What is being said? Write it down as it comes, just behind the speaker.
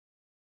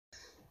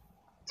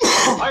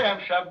I am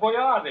Chef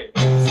Boyardee.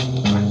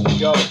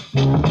 Yo.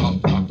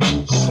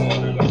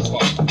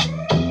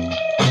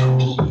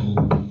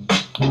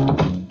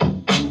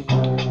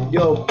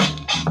 Yo.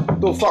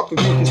 Don't fuck with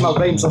me cause my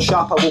rhymes are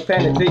sharp, I will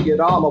penetrate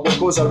your armour. What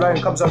goes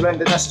around comes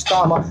around and this is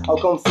karma. I'll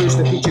come through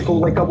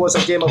strategical like I was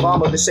a game of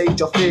armour. Decide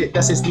your fate,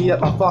 this is me at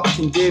my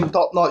fucking game.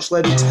 Top notch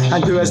lyrics,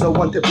 and who is the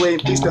one to blame?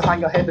 Please do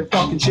hang your head in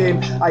fucking shame.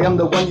 I am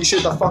the one you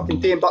should have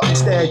fucking tamed, but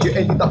instead you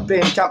ended up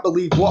brain. Can't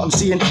believe what I'm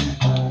seeing.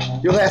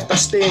 You left a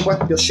stain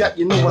with your shit,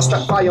 you know I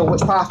spit fire. Which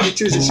path you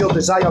choose is your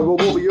desire.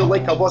 Roll over you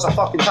like I was a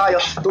fucking tire.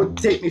 Don't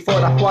take me for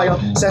a choir.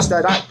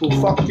 Sister act will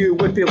fuck you,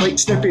 whippy like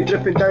Snoopy.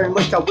 Dripping down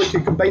like a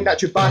wicked. Combine that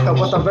Chewbacca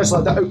with a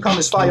Rizzler, the outcome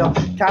is fire.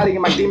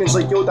 Carrying my demons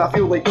like Yoda, I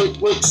feel like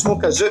Luke,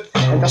 smoke a zoot.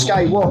 And the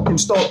sky walk and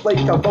stop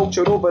like a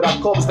vulture over a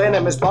corpse.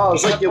 Venomous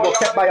bars like you were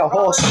hit by a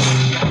horse.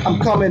 I'm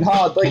coming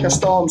hard like a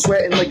storm,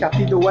 sweating like a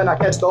pedo in a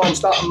kid's dorm.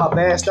 Starting my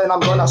best and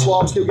I'm gonna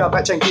swarm. Steal your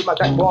bitch and keep my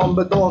dick warm.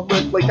 But don't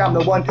look like I'm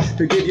the one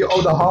who gave you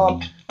all the harm.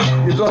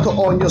 You brought it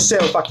on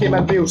yourself, I came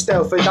in real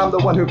stealth. And I'm the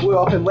one who blew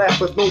up and left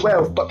with no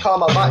wealth. But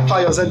karma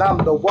backfires and I'm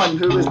the one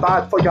who is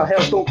bad for your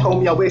health. Don't call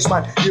me a waste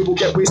man, you will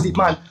get wasted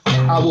man.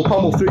 I will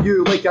pummel through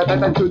you like I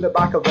did into the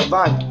back of a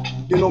van.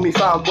 You know me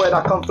fam, where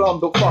I come from,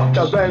 don't fuck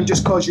around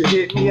just cause you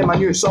hate me and my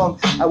new song.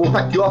 I will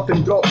pick you up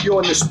and drop you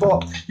on the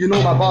spot. You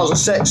know my bars are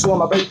sick, so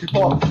I'm about to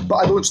pop. But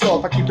I don't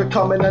stop, I keep it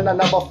coming and I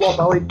never flop.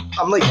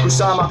 I'm like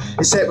Osama,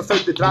 except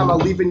without the drama,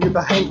 leaving you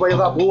behind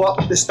while I blow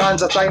up the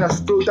stanza. Trying to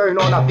throw down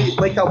on a beat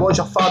like I was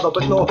your father.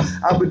 But no,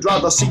 I would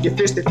rather see you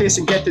face to face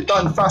and get it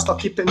done faster.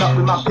 Keeping up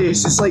with my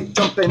pace, it's like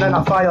jumping in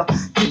a fire.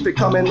 Keep it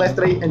coming left,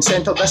 right and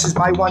centre, this is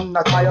my one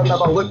attire.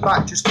 Never look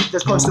back, just keep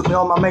this constantly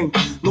on my mind.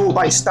 No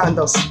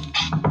bystanders.